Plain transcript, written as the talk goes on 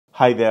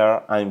Hi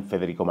there, I'm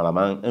Federico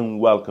Malaman and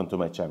welcome to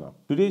my channel.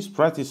 Today's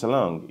practice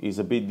along is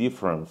a bit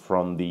different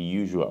from the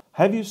usual.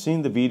 Have you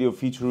seen the video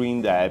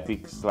featuring the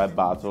epic slap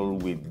battle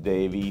with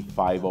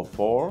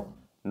DAVIE504?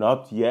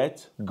 Not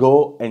yet?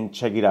 Go and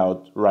check it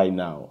out right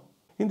now.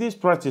 In this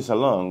practice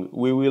along,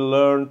 we will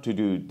learn to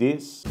do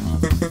this,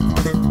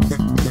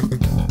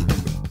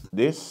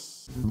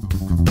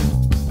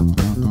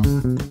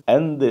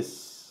 and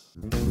this.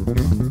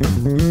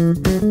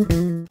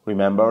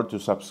 Remember to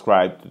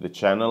subscribe to the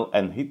channel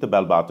and hit the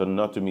bell button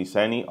not to miss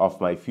any of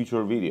my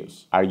future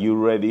videos. Are you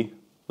ready?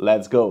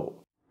 Let's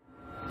go!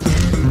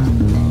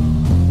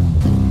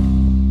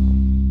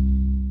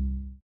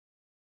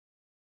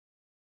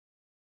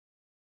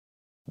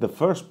 The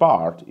first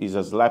part is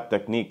a slap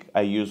technique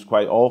I use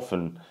quite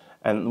often,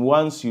 and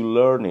once you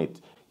learn it,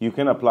 you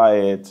can apply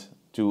it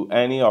to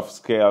any of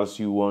scales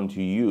you want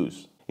to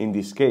use. In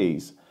this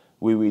case,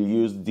 we will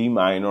use D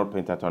minor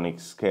pentatonic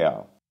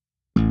scale.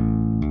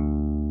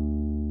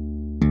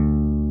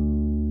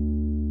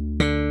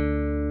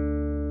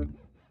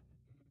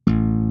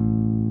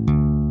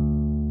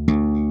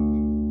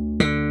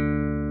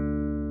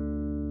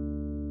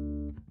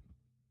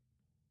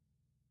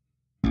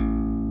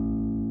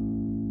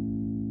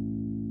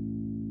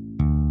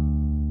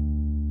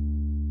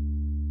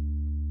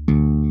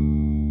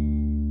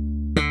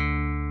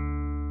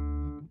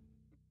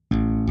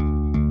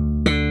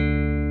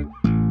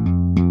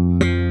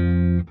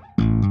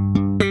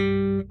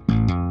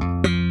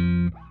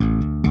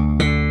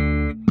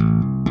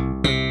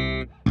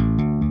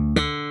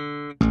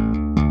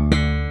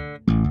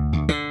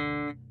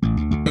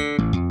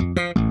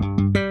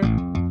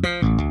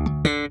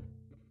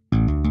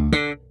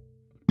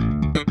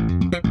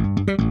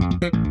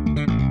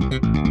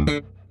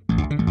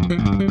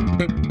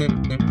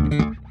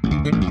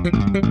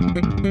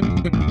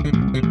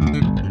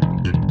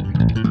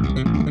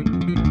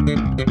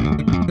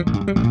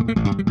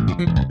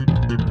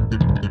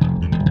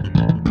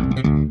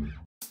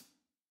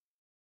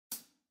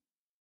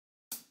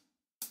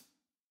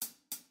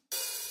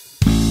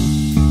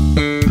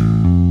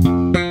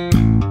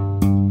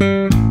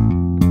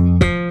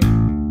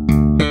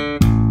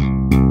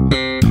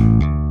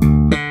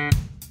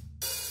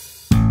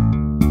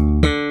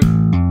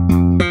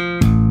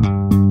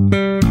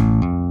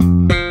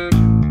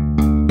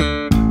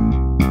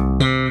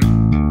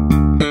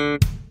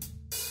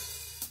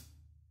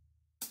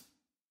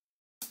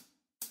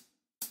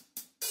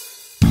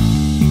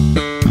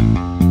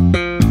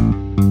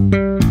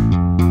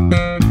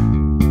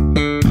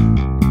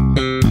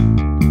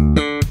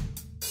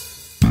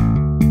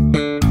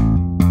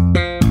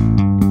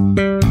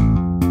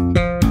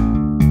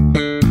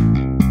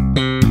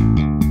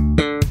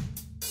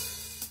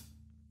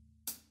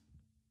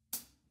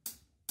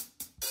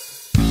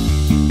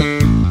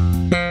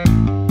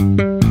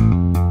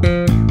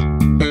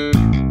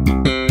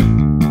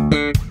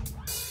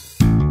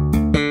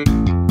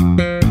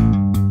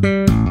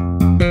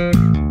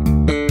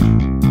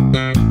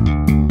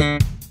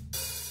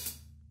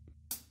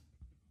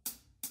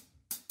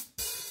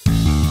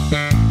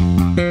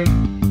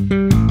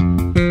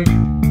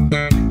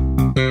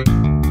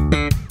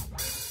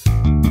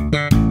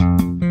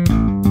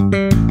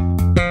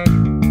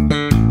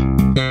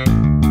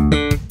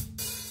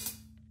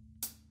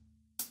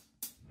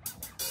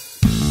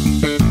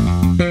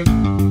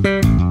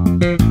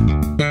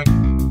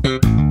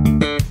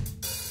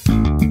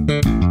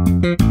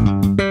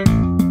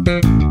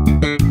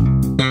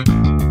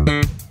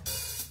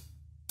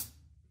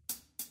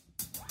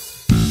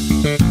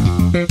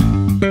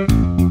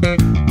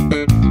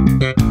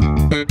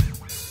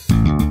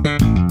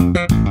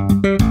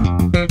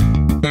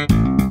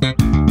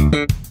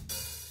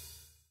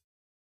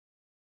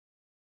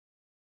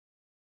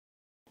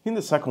 In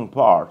the second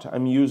part,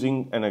 I'm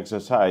using an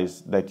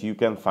exercise that you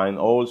can find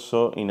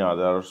also in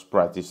other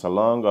practice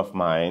along of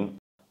mine,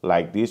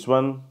 like this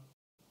one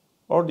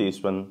or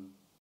this one.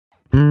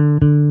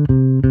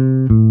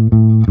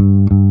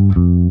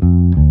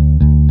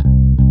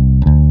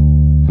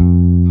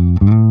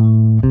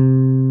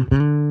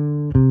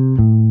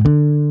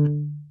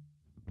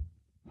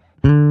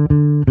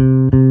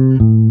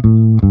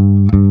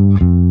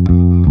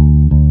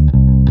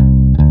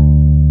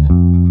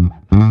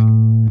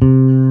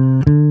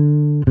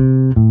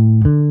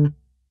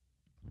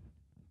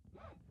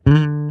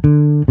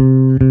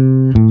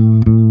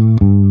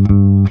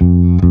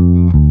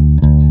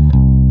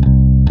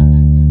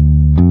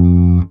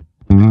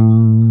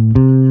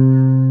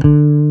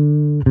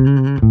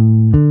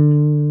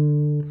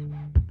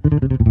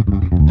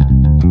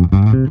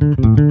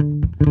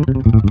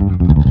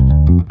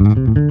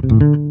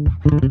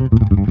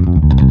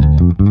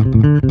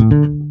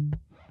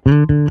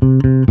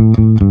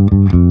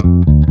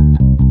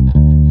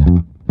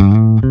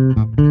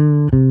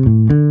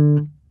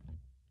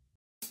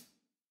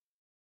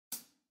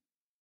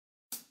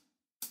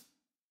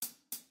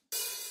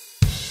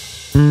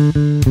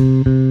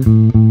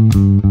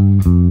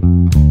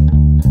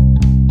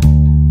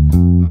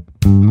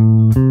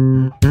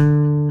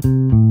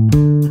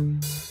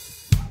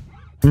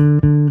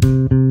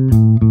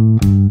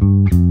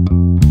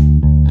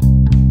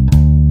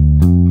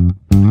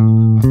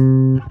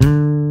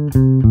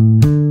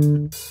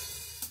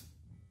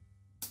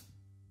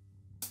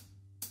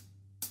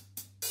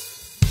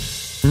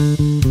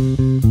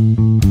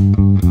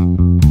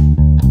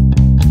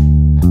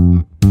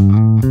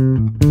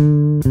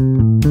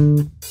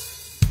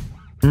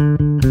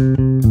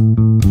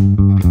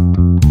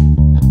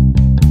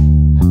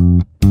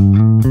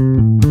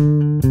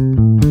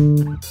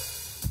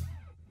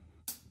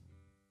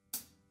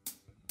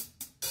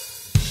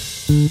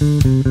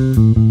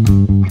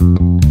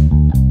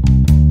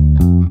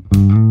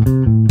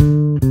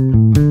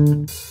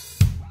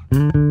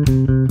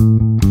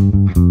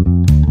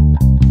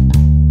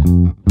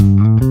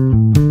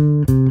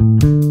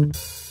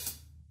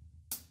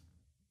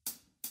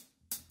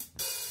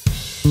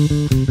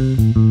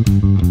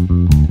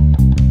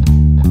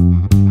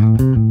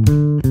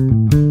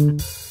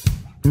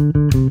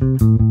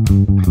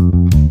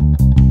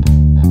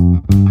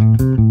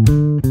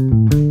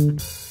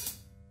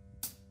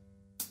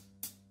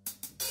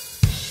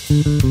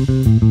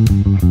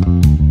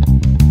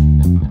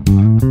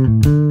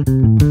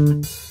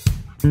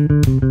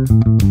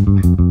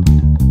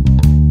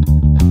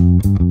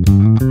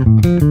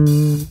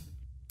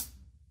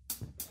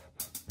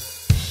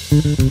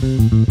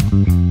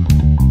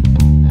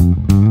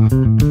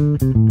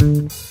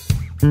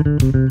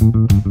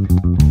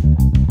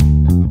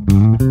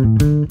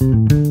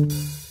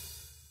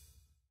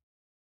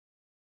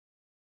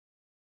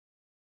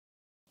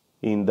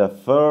 In the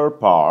third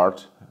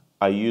part,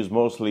 I use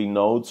mostly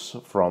notes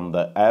from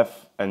the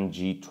F and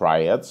G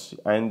triads,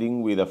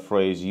 ending with a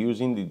phrase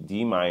using the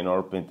D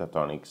minor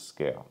pentatonic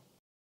scale.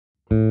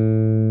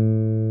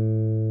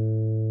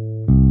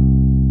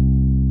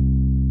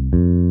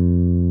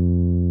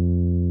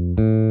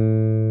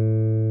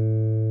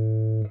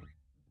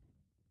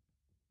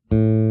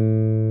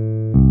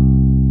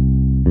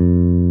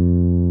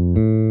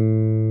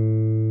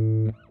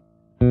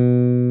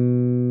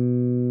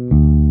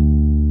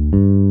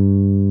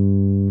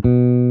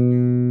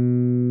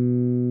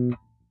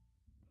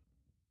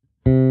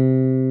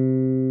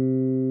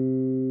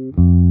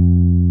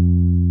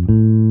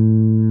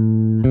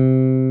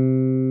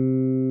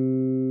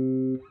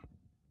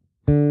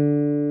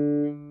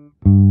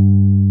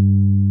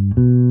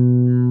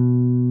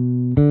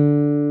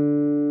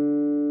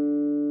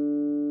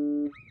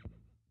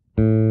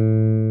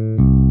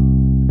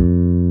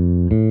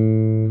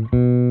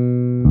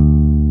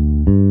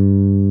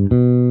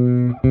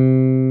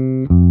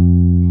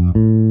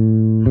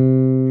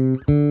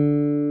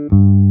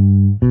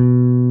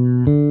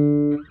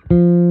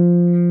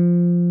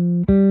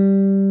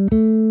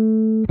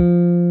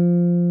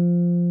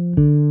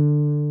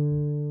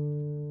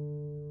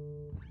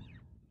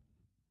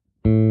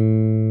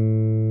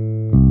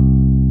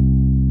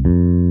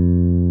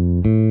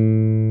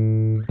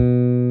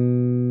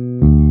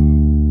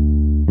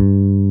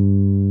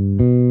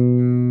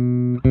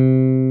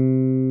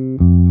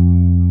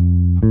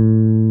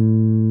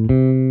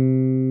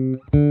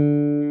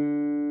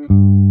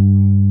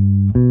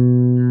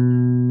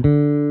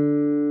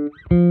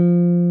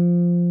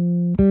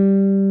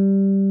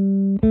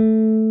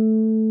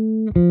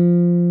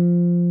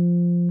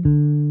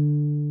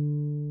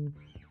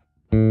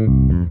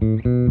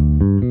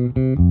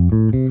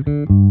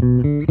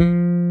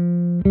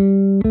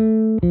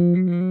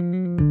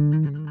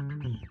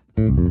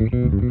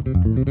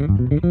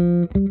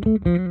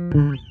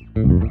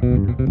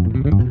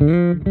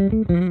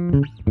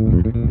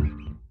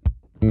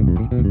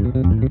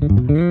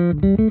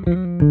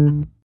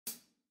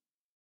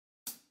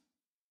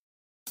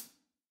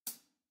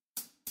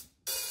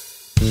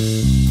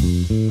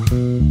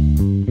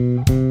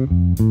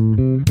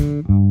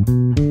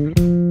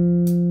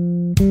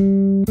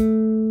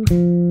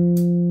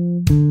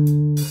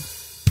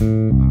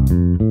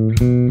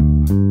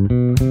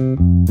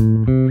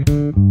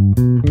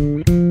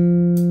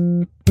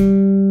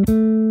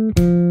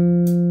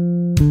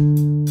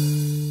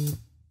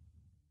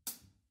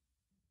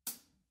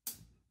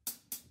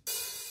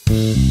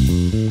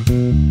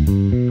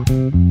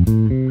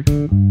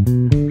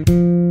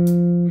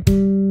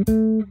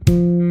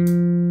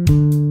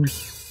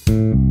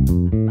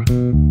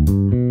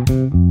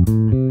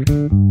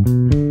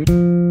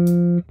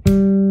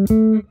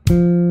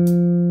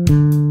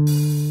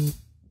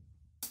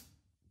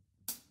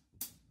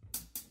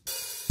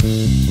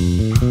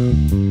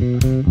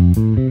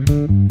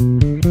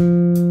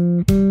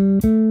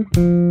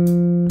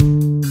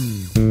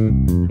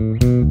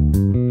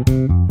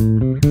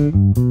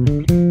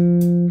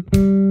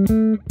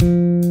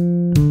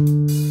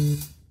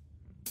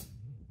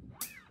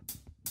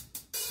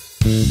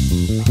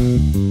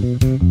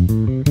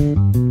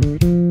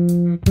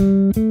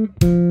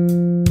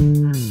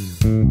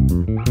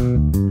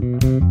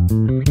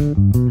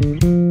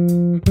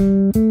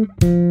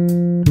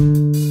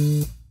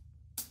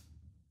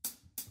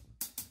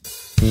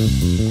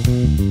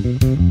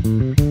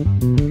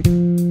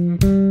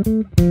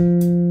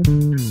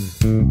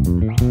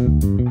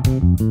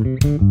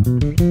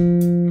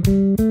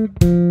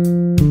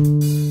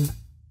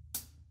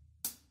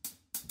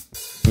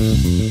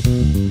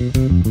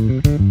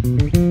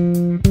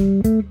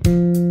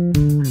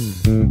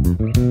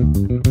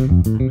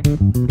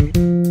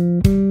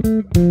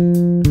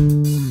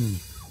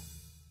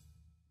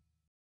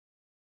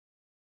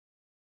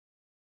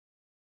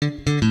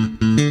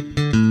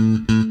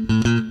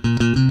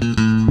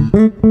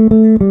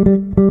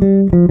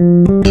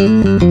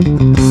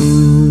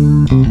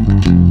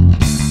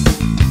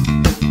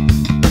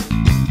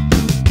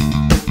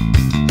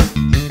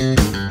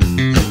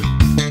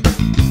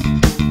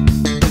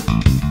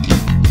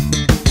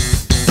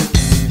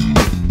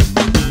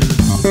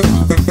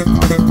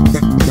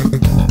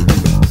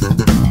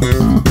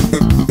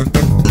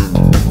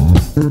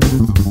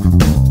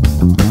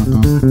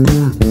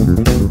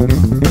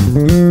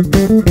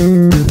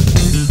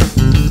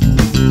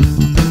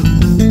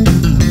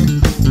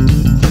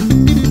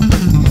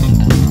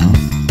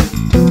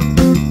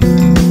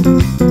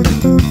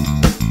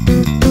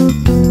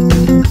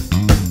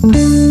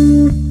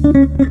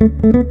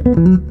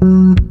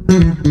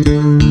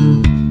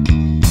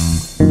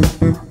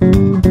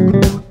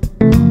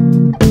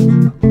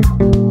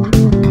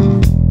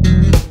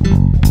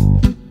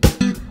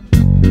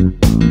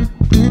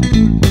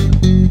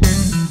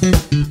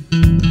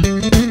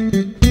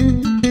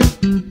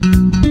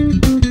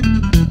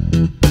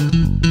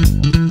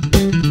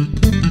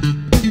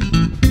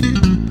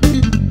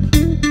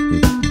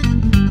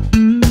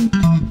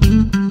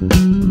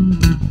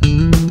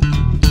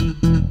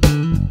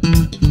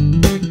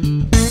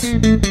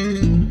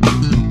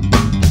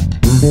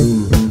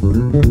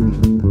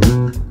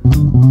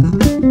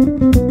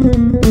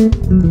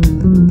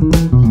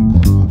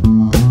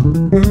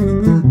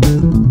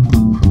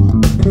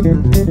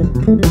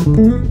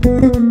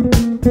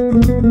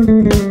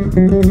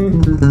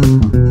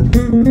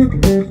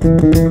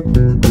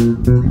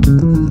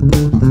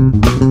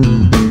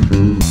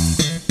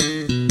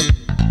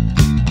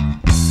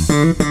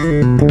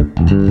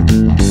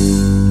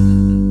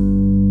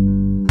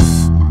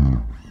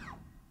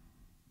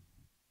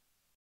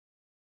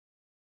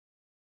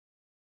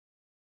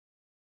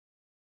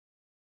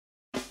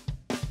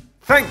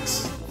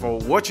 Thanks for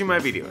watching my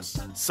videos.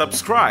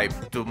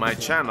 Subscribe to my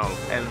channel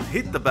and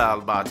hit the bell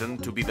button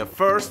to be the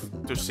first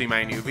to see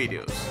my new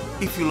videos.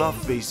 If you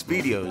love these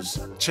videos,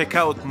 check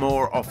out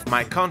more of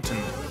my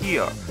content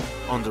here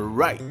on the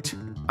right.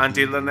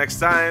 Until the next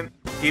time,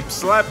 keep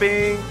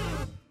slapping!